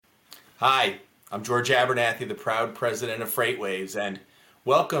Hi, I'm George Abernathy, the proud president of FreightWaves, and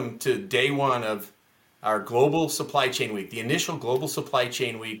welcome to day one of our Global Supply Chain Week, the initial Global Supply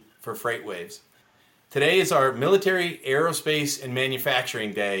Chain Week for FreightWaves. Today is our Military Aerospace and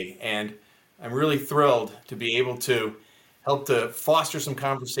Manufacturing Day, and I'm really thrilled to be able to help to foster some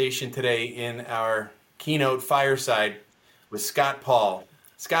conversation today in our keynote fireside with Scott Paul.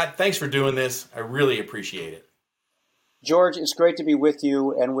 Scott, thanks for doing this. I really appreciate it. George, it's great to be with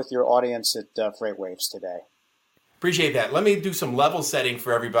you and with your audience at FreightWaves today. Appreciate that. Let me do some level setting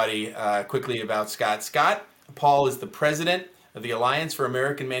for everybody quickly about Scott. Scott Paul is the president of the Alliance for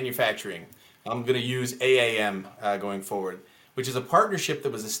American Manufacturing. I'm going to use AAM going forward, which is a partnership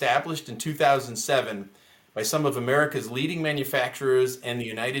that was established in 2007 by some of America's leading manufacturers and the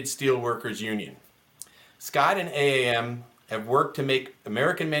United Steelworkers Union. Scott and AAM have worked to make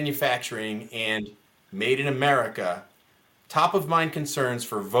American manufacturing and Made in America top of mind concerns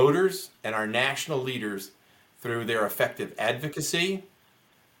for voters and our national leaders through their effective advocacy,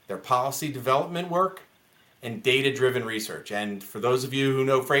 their policy development work, and data-driven research. And for those of you who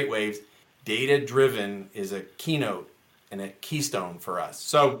know FreightWaves, data-driven is a keynote and a keystone for us.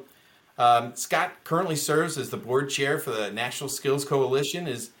 So Scott currently serves as the board chair for the National Skills Coalition,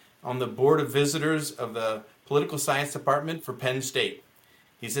 is on the board of visitors of the Political Science Department for Penn State.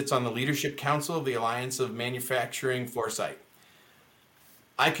 He sits on the Leadership Council of the Alliance of Manufacturing Foresight.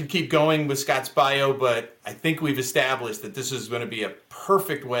 I could keep going with Scott's bio, but I think we've established that this is going to be a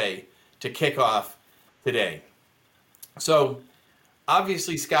perfect way to kick off today. So,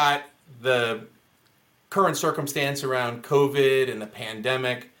 obviously, Scott, the current circumstance around COVID and the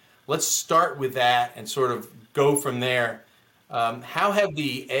pandemic, let's start with that and sort of go from there. How have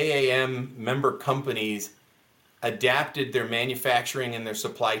the AAM member companies adapted their manufacturing and their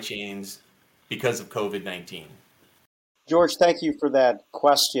supply chains because of COVID-19? George, thank you for that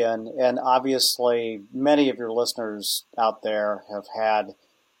question. And obviously, many of your listeners out there have had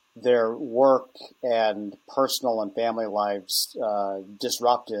their work and personal and family lives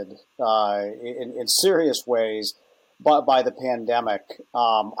disrupted in serious ways by the pandemic.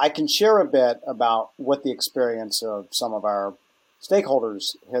 I can share a bit about what the experience of some of our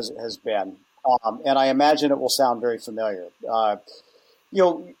stakeholders has been. And I imagine it will sound very familiar. A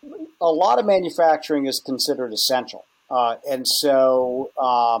lot of manufacturing is considered essential. And so,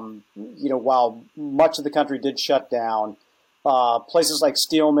 while much of the country did shut down, places like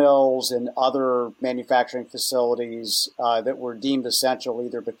steel mills and other manufacturing facilities that were deemed essential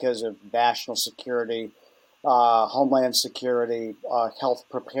either because of national security, homeland security, health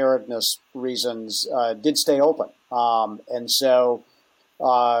preparedness reasons did stay open. And so,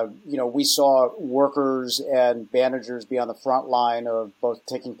 we saw workers and managers be on the front line of both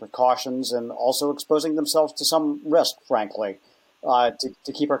taking precautions and also exposing themselves to some risk, frankly,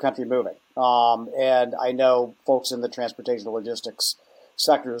 to keep our country moving. And I know folks in the transportation and logistics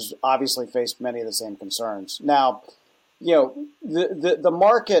sectors obviously faced many of the same concerns. Now, the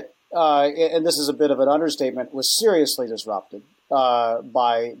market, and this is a bit of an understatement, was seriously disrupted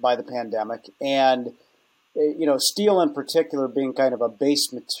by the pandemic. And steel in particular being kind of a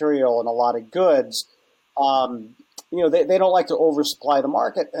base material in a lot of goods, they don't like to oversupply the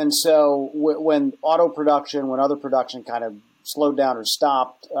market. And so when auto production, when other production kind of slowed down or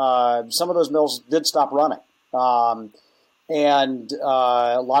stopped, some of those mills did stop running. And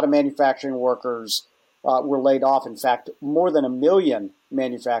a lot of manufacturing workers were laid off. In fact, more than 1 million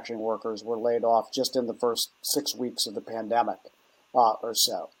manufacturing workers were laid off just in the first 6 weeks of the pandemic or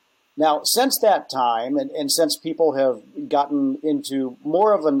so. Now, since that time, and since people have gotten into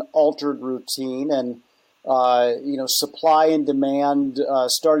more of an altered routine and, supply and demand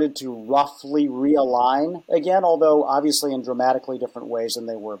started to roughly realign again, although obviously in dramatically different ways than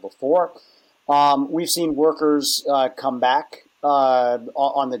they were before, we've seen workers come back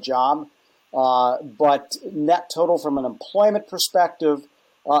on the job. But net total from an employment perspective,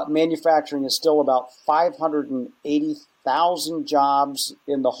 manufacturing is still about 580,000 jobs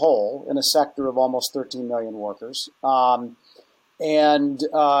in the whole in a sector of almost 13 million workers. And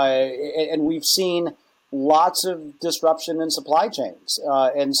we've seen lots of disruption in supply chains.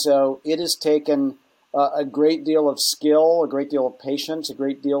 And so it has taken a great deal of skill, a great deal of patience, a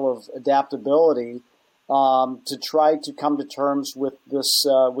great deal of adaptability to try to come to terms with this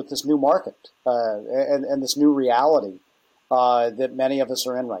new market and this new reality that many of us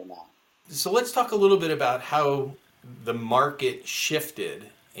are in right now. So let's talk a little bit about how the market shifted.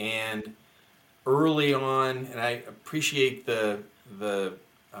 And early on, and I appreciate the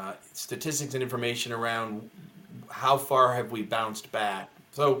statistics and information around how far have we bounced back.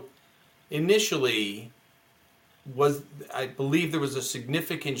 So initially, was, I believe there was a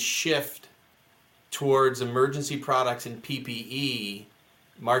significant shift towards emergency products and PPE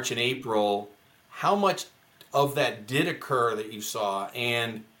March and April. How much of that did occur that you saw,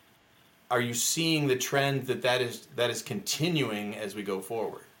 and are you seeing the trend that is continuing as we go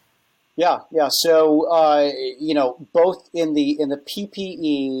forward? Yeah. So both in the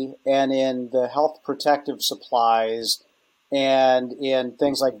PPE and in the health protective supplies, and in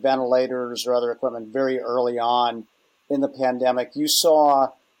things like ventilators or other equipment, very early on in the pandemic, you saw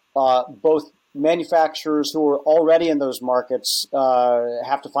both manufacturers who were already in those markets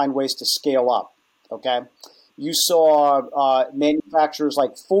have to find ways to scale up. Okay, you saw manufacturers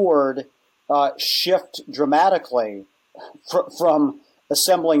like Ford shift dramatically from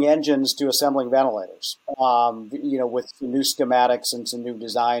assembling engines to assembling ventilators, with new schematics and some new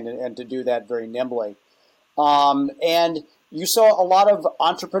design, and to do that very nimbly. And you saw a lot of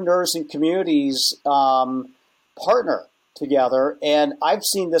entrepreneurs and communities partner together. And I've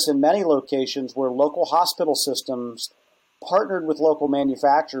seen this in many locations where local hospital systems partnered with local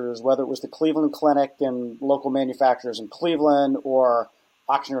manufacturers, whether it was the Cleveland Clinic and local manufacturers in Cleveland, or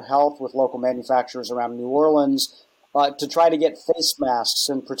Ochsner Health with local manufacturers around New Orleans, to try to get face masks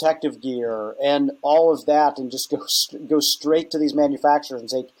and protective gear and all of that, and just go straight to these manufacturers and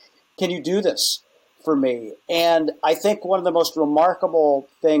say, can you do this for me? And I think one of the most remarkable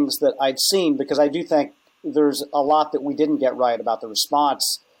things that I'd seen, because I do think there's a lot that we didn't get right about the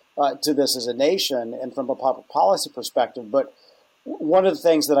response to this as a nation and from a public policy perspective, but one of the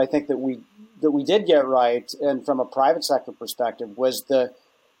things that I think that we did get right, and from a private sector perspective, was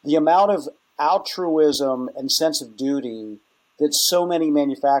the amount of altruism and sense of duty that so many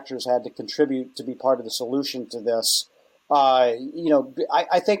manufacturers had to contribute to be part of the solution to this. I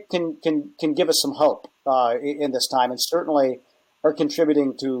think can give us some hope in this time, and certainly are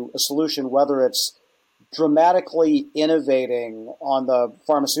contributing to a solution, whether it's dramatically innovating on the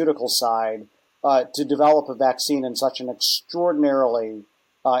pharmaceutical side to develop a vaccine, in such an extraordinarily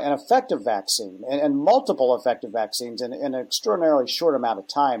an effective vaccine, and multiple effective vaccines in an extraordinarily short amount of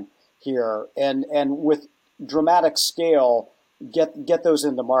time here, and with dramatic scale, get those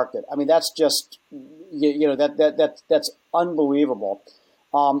into market. I mean, that's just that's unbelievable.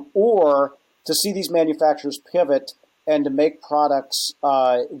 Or to see these manufacturers pivot and to make products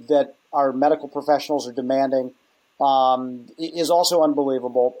that our medical professionals are demanding is also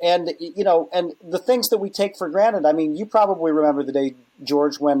unbelievable. And and the things that we take for granted. I mean, you probably remember the day,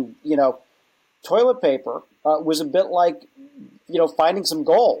 George, when toilet paper was a bit like finding some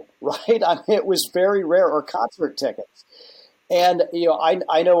gold, right? I mean, it was very rare, or concert tickets. And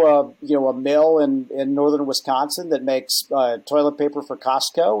I know a mill in northern Wisconsin that makes toilet paper for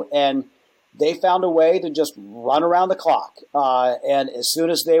Costco, and they found a way to just run around the clock. And as soon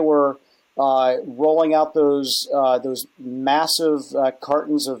as they were rolling out those massive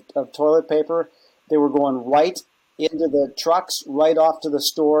cartons of toilet paper, they were going right into the trucks, right off to the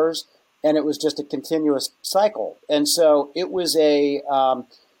stores, and it was just a continuous cycle. And so it was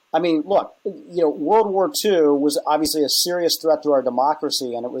look, World War II was obviously a serious threat to our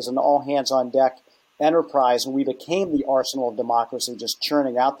democracy, and it was an all-hands-on-deck enterprise, and we became the arsenal of democracy, just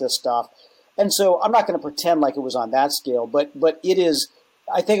churning out this stuff. And so I'm not going to pretend like it was on that scale, but it is.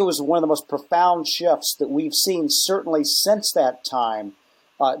 I think it was one of the most profound shifts that we've seen, certainly since that time,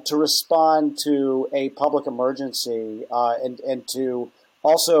 to respond to a public emergency, and to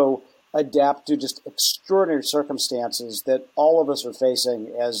also adapt to just extraordinary circumstances that all of us are facing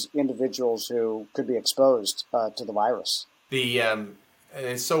as individuals who could be exposed to the virus.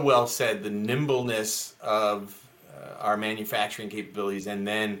 It's so well said, the nimbleness of our manufacturing capabilities, and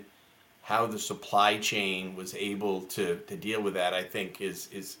then how the supply chain was able to deal with that, I think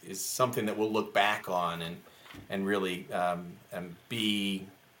is something that we'll look back on and really be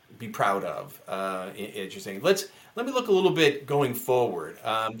proud of. As you're saying, let me look a little bit going forward.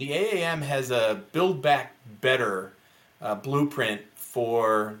 The AAM has a Build Back Better blueprint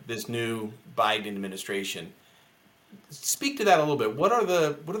for this new Biden administration. Speak to that a little bit. What are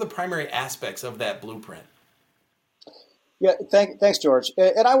the primary aspects of that blueprint? Yeah, thanks, George.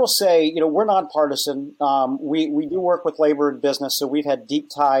 And I will say, we're nonpartisan. We do work with labor and business, so we've had deep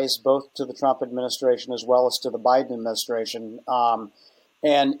ties both to the Trump administration as well as to the Biden administration.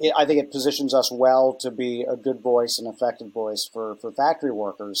 I think it positions us well to be a good voice, an effective voice for factory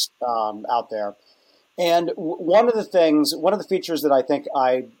workers out there. And one of the features that I think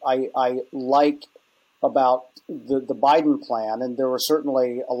I like about the Biden plan, and there were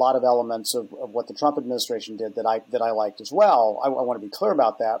certainly a lot of elements of what the Trump administration did that I liked as well. I want to be clear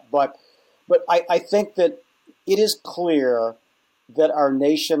about that. But I think that it is clear that our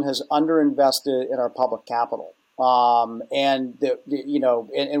nation has underinvested in our public capital. And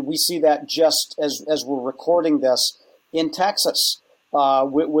we see that just as we're recording this in Texas,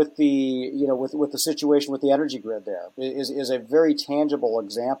 with the situation with the energy grid there is a very tangible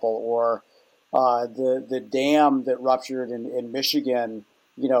example, or the dam that ruptured in Michigan,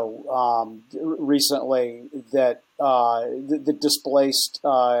 recently that displaced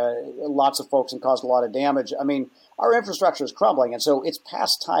lots of folks and caused a lot of damage. I mean, our infrastructure is crumbling, and so it's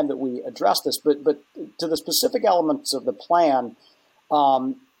past time that we address this. But to the specific elements of the plan,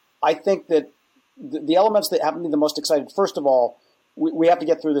 I think that the elements that have me the most excited, first of all, we have to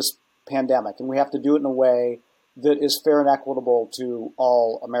get through this pandemic, and we have to do it in a way that is fair and equitable to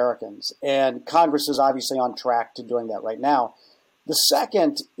all Americans. And Congress is obviously on track to doing that right now. The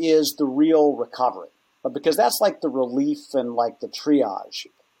second is the real recovery, because that's like the relief and like the triage,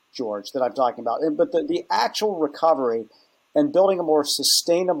 George, that I'm talking about. But the actual recovery and building a more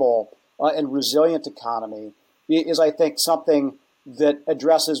sustainable and resilient economy is, I think, something that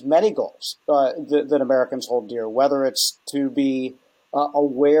addresses many goals that Americans hold dear, whether it's to be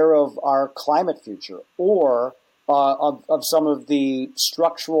aware of our climate future, or of some of the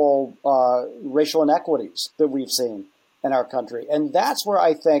structural racial inequities that we've seen in our country. And that's where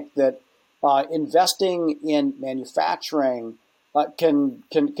I think that investing in manufacturing can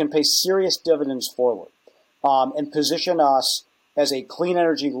pay serious dividends forward, and position us as a clean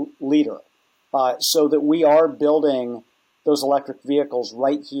energy leader, so that we are building those electric vehicles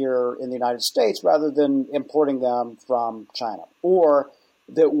right here in the United States rather than importing them from China, or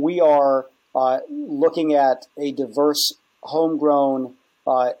that we are looking at a diverse homegrown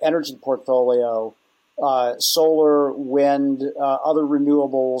energy portfolio, solar, wind, other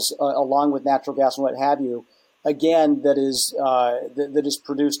renewables, along with natural gas and what have you, again, that is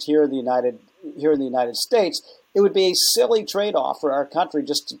produced here in the United States. It would be a silly trade-off for our country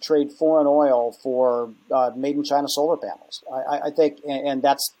just to trade foreign oil for made in China solar panels. I think, and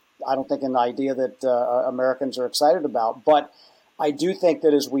that's, I don't think, an idea that Americans are excited about. But I do think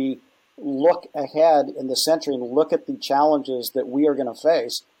that as we look ahead in the century and look at the challenges that we are going to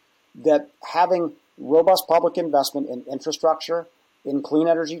face, that having robust public investment in infrastructure, in clean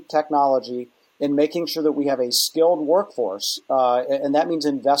energy technology, in making sure that we have a skilled workforce, and that means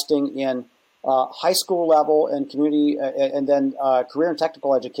investing in high school level and community, and then career and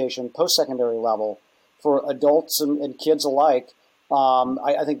technical education, post-secondary level for adults and kids alike.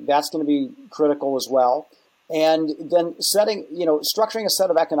 I think that's going to be critical as well. And then structuring a set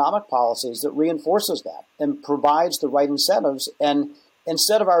of economic policies that reinforces that and provides the right incentives. And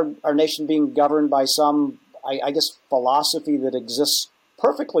instead of our nation being governed by some, I guess, philosophy that exists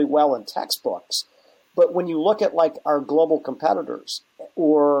perfectly well in textbooks, but when you look at like our global competitors,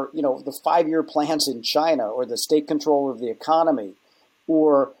 or the 5-year plans in China, or the state control of the economy,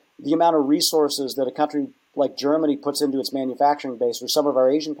 or the amount of resources that a country like Germany puts into its manufacturing base, or some of our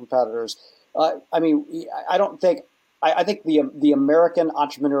Asian competitors, I think the American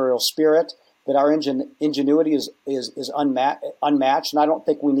entrepreneurial spirit, that our ingenuity is unmatched, and I don't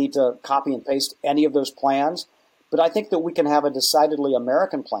think we need to copy and paste any of those plans. But I think that we can have a decidedly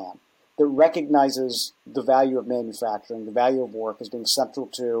American plan that recognizes the value of manufacturing, the value of work as being central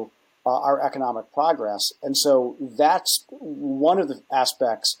to our economic progress. And so that's one of the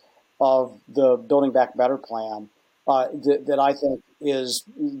aspects of the Building Back Better plan that I think is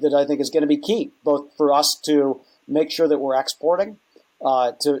going to be key, both for us to make sure that we're exporting,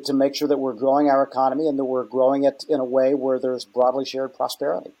 to make sure that we're growing our economy, and that we're growing it in a way where there's broadly shared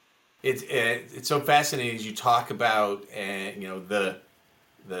prosperity. It's so fascinating as you talk about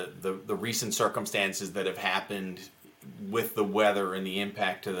the recent circumstances that have happened with the weather and the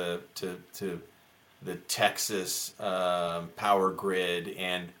impact to the Texas power grid.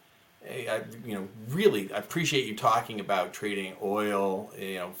 And really, I appreciate you talking about trading oil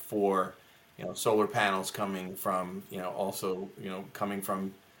for solar panels coming from coming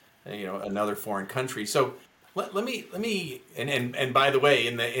from another foreign country. So let me and by the way,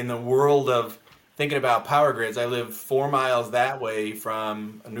 in the world of thinking about power grids, I live 4 miles that way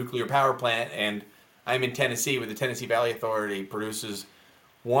from a nuclear power plant, and I'm in Tennessee, where the Tennessee Valley Authority produces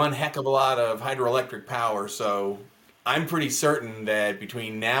one heck of a lot of hydroelectric power. So I'm pretty certain that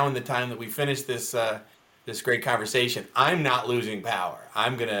between now and the time that we finish this great conversation, I'm not losing power.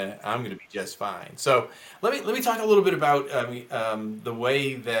 I'm gonna be just fine. So let me talk a little bit about the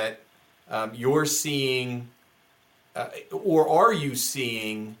way that you're seeing, or are you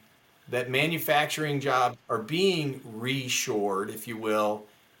seeing, that manufacturing jobs are being reshored, if you will,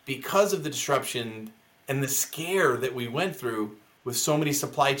 because of the disruption and the scare that we went through with so many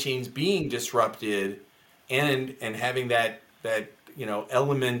supply chains being disrupted, and having that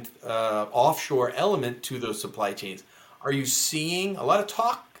element, offshore element to those supply chains. Are you seeing a lot of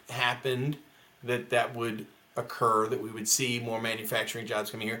talk happened that would occur, that we would see more manufacturing jobs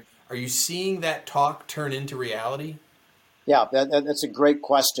coming here? Are you seeing that talk turn into reality? Yeah, that's a great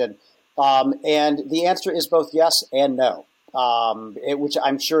question. And the answer is both yes and no, which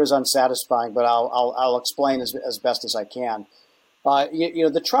I'm sure is unsatisfying, but I'll explain as best as I can.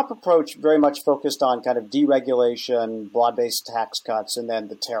 The Trump approach very much focused on kind of deregulation, broad-based tax cuts, and then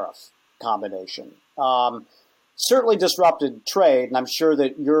the tariff combination. Certainly disrupted trade, and I'm sure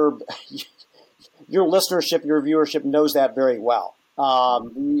that your listenership, your viewership knows that very well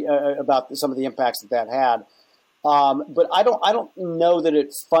about some of the impacts that had. But I don't know that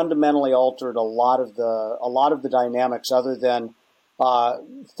it fundamentally altered a lot of the dynamics, other than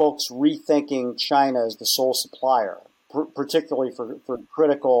folks rethinking China as the sole supplier, particularly for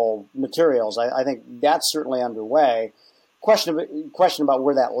critical materials. I think that's certainly underway. Question about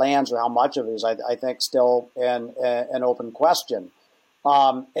where that lands or how much of it is, I think, still an open question.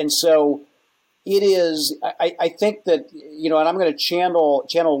 And so it is. I think that, and I'm going to channel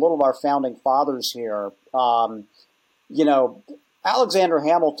a little of our founding fathers here. Alexander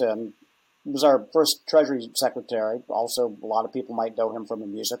Hamilton was our first Treasury Secretary. Also, a lot of people might know him from a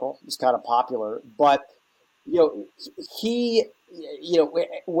musical. He's kind of popular, but he,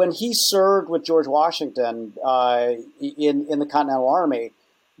 when he served with George Washington in the Continental Army,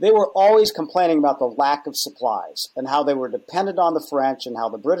 they were always complaining about the lack of supplies and how they were dependent on the French and how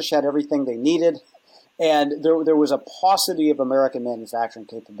the British had everything they needed. And there was a paucity of American manufacturing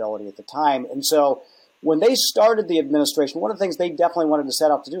capability at the time. And so when they started the administration, one of the things they definitely wanted to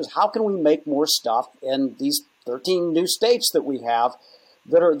set out to do is how can we make more stuff in these 13 new states that we have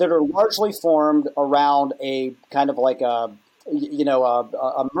that are largely formed around a kind of like a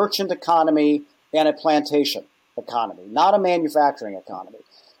merchant economy and a plantation economy, not a manufacturing economy.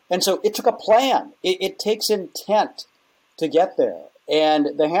 And so it took a plan. It takes intent to get there.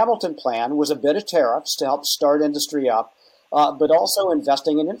 And the Hamilton plan was a bit of tariffs to help start industry up, but also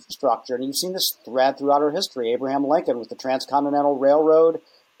investing in infrastructure. And you've seen this thread throughout our history. Abraham Lincoln with the Transcontinental Railroad,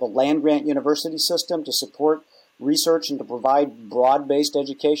 the land-grant university system to support research and to provide broad-based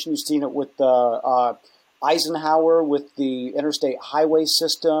education. You've seen it with Eisenhower with the interstate highway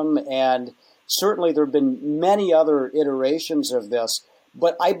system, and certainly there have been many other iterations of this.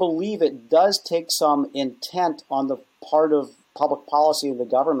 But I believe it does take some intent on the part of public policy and the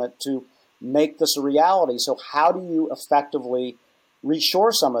government to make this a reality. So how do you effectively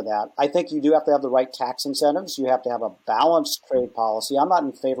reshore some of that? I think you do have to have the right tax incentives. You have to have a balanced trade policy. I'm not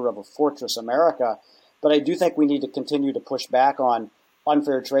in favor of a fortress America, but I do think we need to continue to push back on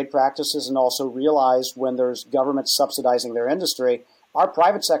unfair trade practices and also realize when there's governments subsidizing their industry, our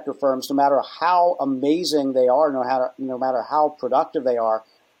private sector firms, no matter how amazing they are, no matter how productive they are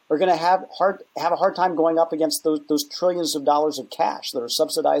going to have a hard time going up against those trillions of dollars of cash that are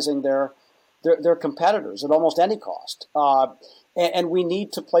subsidizing their competitors at almost any cost. And we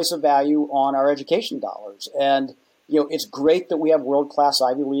need to place a value on our education dollars. And it's great that we have world-class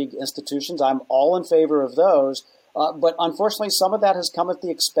Ivy League institutions. I'm all in favor of those. But unfortunately, some of that has come at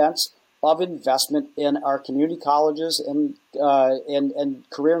the expense of investment in our community colleges and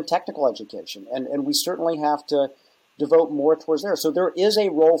career and technical education. And we certainly have to devote more towards there. So there is a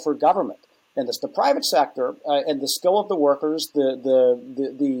role for government in this. The private sector and the skill of the workers,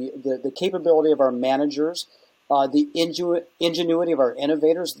 the capability of our managers, the ingenuity of our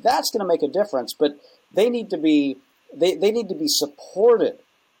innovators, that's going to make a difference. But they need to be supported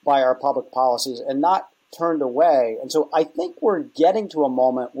by our public policies and not turned away. And so I think we're getting to a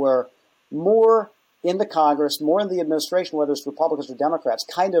moment where more in the Congress, more in the administration, whether it's Republicans or Democrats,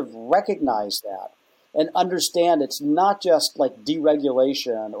 kind of recognize that and understand it's not just like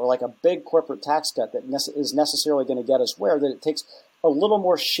deregulation or like a big corporate tax cut that is necessarily going to get us where, that it takes a little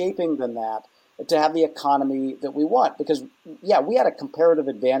more shaping than that to have the economy that we want. Because, yeah, we had a comparative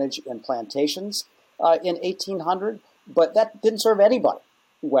advantage in plantations in 1800, but that didn't serve anybody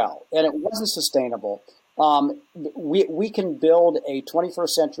well, and it wasn't sustainable. We can build a 21st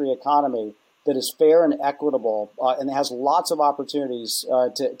century economy that is fair and equitable and has lots of opportunities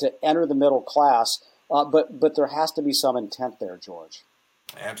to enter the middle class. But there has to be some intent there, George.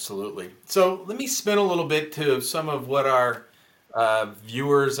 Absolutely. So let me spin a little bit to some of what our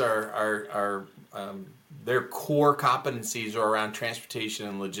viewers are their core competencies are around transportation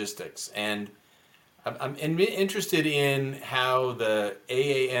and logistics. And I'm interested in how the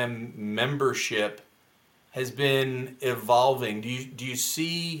AAM membership has been evolving. Do you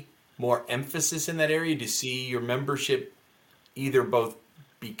see more emphasis in that area? Do you see your membership either both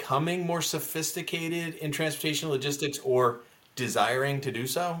becoming more sophisticated in transportation logistics or desiring to do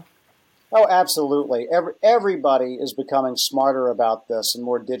so? Oh, absolutely. Everybody is becoming smarter about this and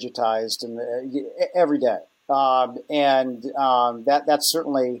more digitized, and every day. That's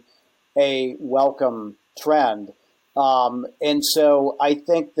certainly a welcome trend. And so I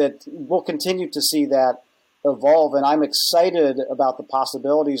think that we'll continue to see that evolve, and I'm excited about the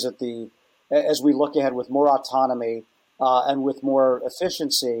possibilities as we look ahead with more autonomy and with more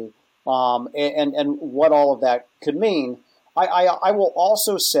efficiency, and what all of that could mean. I will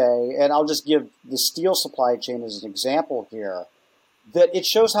also say, and I'll just give the steel supply chain as an example here, that it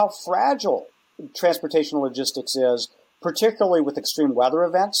shows how fragile transportation logistics is, particularly with extreme weather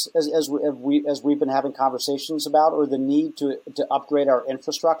events, as we've been having conversations about, or the need to upgrade our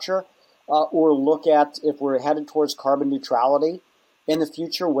infrastructure, or look at if we're headed towards carbon neutrality in the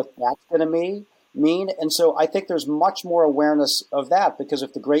future, what that's going to mean. And so I think there's much more awareness of that, because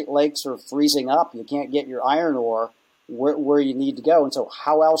if the Great Lakes are freezing up, you can't get your iron ore where you need to go. And so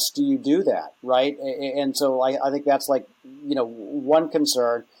how else do you do that, right? And so I think that's one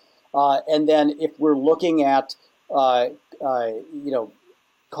concern. And then if we're looking at,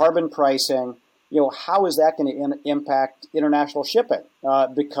 carbon pricing, how is that going to impact international shipping?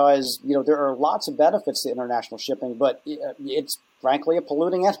 Because, there are lots of benefits to international shipping, but it's frankly a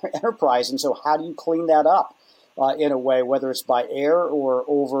polluting enterprise. And so how do you clean that up in a way, whether it's by air or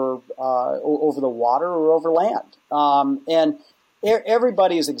over the water or over land? And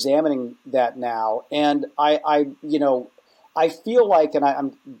everybody is examining that now. And I feel like, and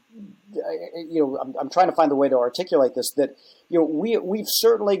I'm trying to find the way to articulate this, that, we've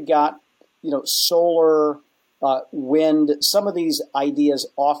certainly got, solar, wind, some of these ideas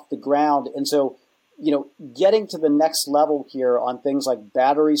off the ground. And so, getting to the next level here on things like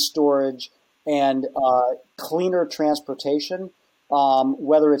battery storage and cleaner transportation,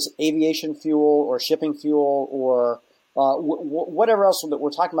 whether it's aviation fuel or shipping fuel or whatever else that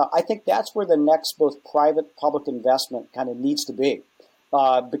we're talking about, I think that's where the next both private public investment kind of needs to be,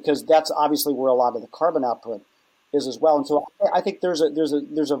 because that's obviously where a lot of the carbon output is as well. And so I think there's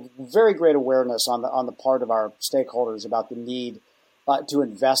a very great awareness on the part of our stakeholders about the need to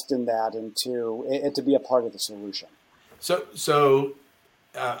invest in that and to be a part of the solution. So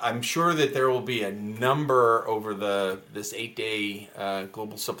I'm sure that there will be a number over this 8-day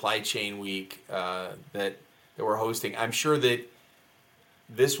Global Supply Chain Week that we're hosting. I'm sure that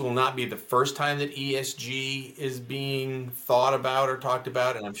this will not be the first time that ESG is being thought about or talked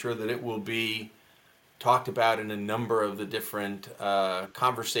about, and I'm sure that it will be talked about in a number of the different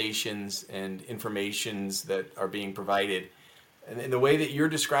conversations and informations that are being provided. And the way that you're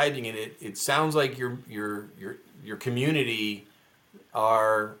describing it, it sounds like your community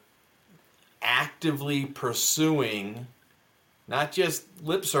are actively pursuing not just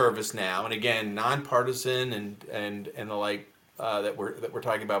lip service now, and again, nonpartisan and the like that we're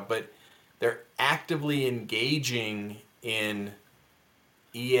talking about, but they're actively engaging in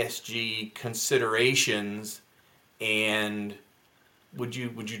ESG considerations. And would you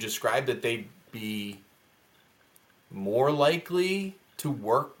describe that they'd be more likely to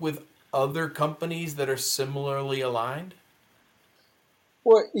work with other companies that are similarly aligned?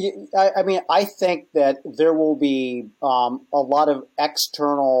 Well, I think that there will be a lot of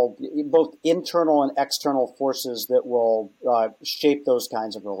external, both internal and external forces that will shape those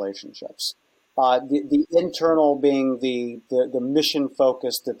kinds of relationships. The internal being the mission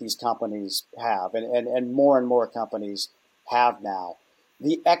focus that these companies have, and more companies have now.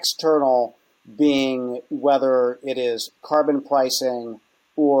 The external being whether it is carbon pricing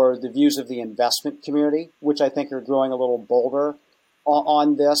or the views of the investment community, which I think are growing a little bolder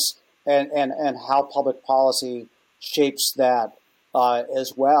on this, and how public policy shapes that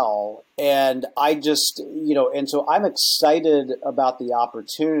as well. And I just, and so I'm excited about the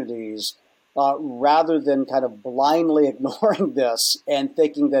opportunities rather than kind of blindly ignoring this and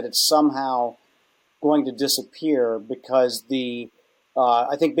thinking that it's somehow going to disappear, because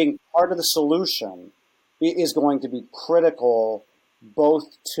I think being part of the solution is going to be critical, both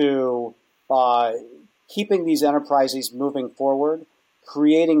to keeping these enterprises moving forward,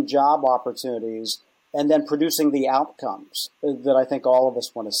 creating job opportunities, and then producing the outcomes that I think all of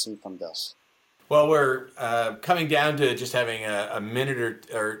us want to see from this. Well, we're coming down to just having a minute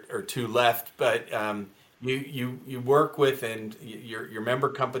or two left, but you work with, and your member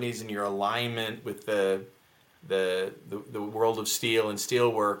companies and your alignment with the world of steel and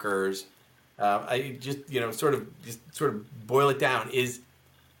steel workers. I just sort of boil it down. Is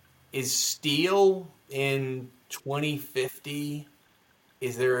steel in 2050?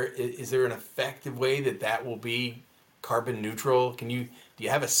 Is there an effective way that will be carbon neutral? Do you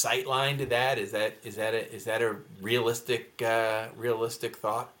have a sight line to that? Is that a realistic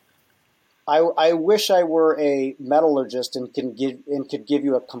thought? I wish I were a metallurgist and could give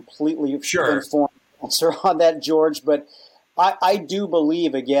you a completely Sure. informed answer on that, George. But I do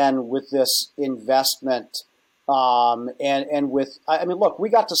believe, again, with this investment, and with, I mean, look, we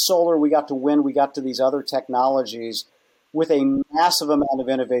got to solar, we got to wind, we got to these other technologies with a massive amount of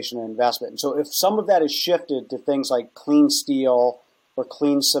innovation and investment. And so if some of that is shifted to things like clean steel or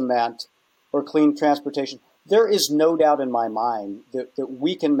clean cement or clean transportation, there is no doubt in my mind that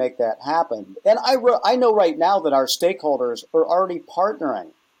we can make that happen. And I know right now that our stakeholders are already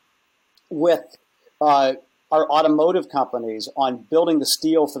partnering with our automotive companies on building the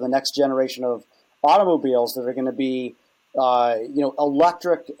steel for the next generation of automobiles that are going to be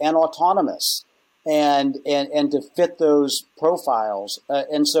electric and autonomous and to fit those profiles.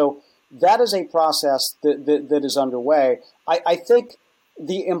 And so that is a process that is underway. I think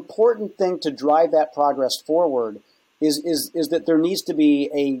the important thing to drive that progress forward is that there needs to be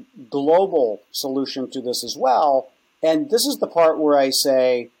a global solution to this as well. And this is the part where I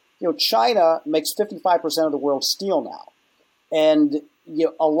say, China makes 55% of the world's steel now. And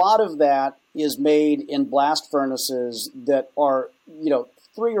a lot of that is made in blast furnaces that are,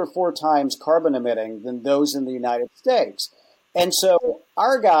 3 or 4 times carbon emitting than those in the United States. And so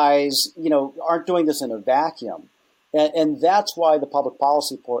our guys, aren't doing this in a vacuum. And that's why the public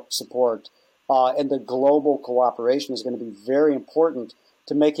policy support and the global cooperation is going to be very important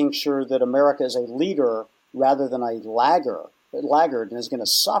to making sure that America is a leader rather than a laggard and is going to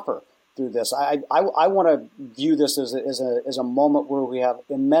suffer through this. I want to view this as a moment where we have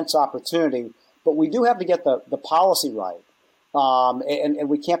immense opportunity, but we do have to get the policy right. And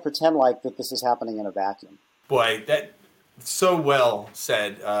we can't pretend like that this is happening in a vacuum. Boy, that so well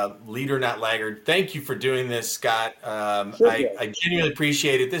said. Leader, not laggard. Thank you for doing this, Scott. I genuinely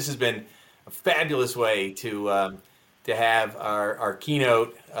appreciate it. This has been a fabulous way to have our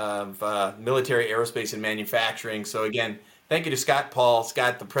keynote of military aerospace and manufacturing. So again, thank you to Scott Paul.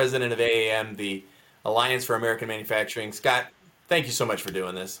 Scott, the president of AAM, the Alliance for American Manufacturing. Scott, thank you so much for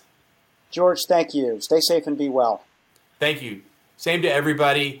doing this. George, thank you. Stay safe and be well. Thank you. Same to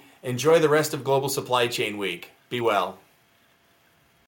everybody. Enjoy the rest of Global Supply Chain Week. Be well.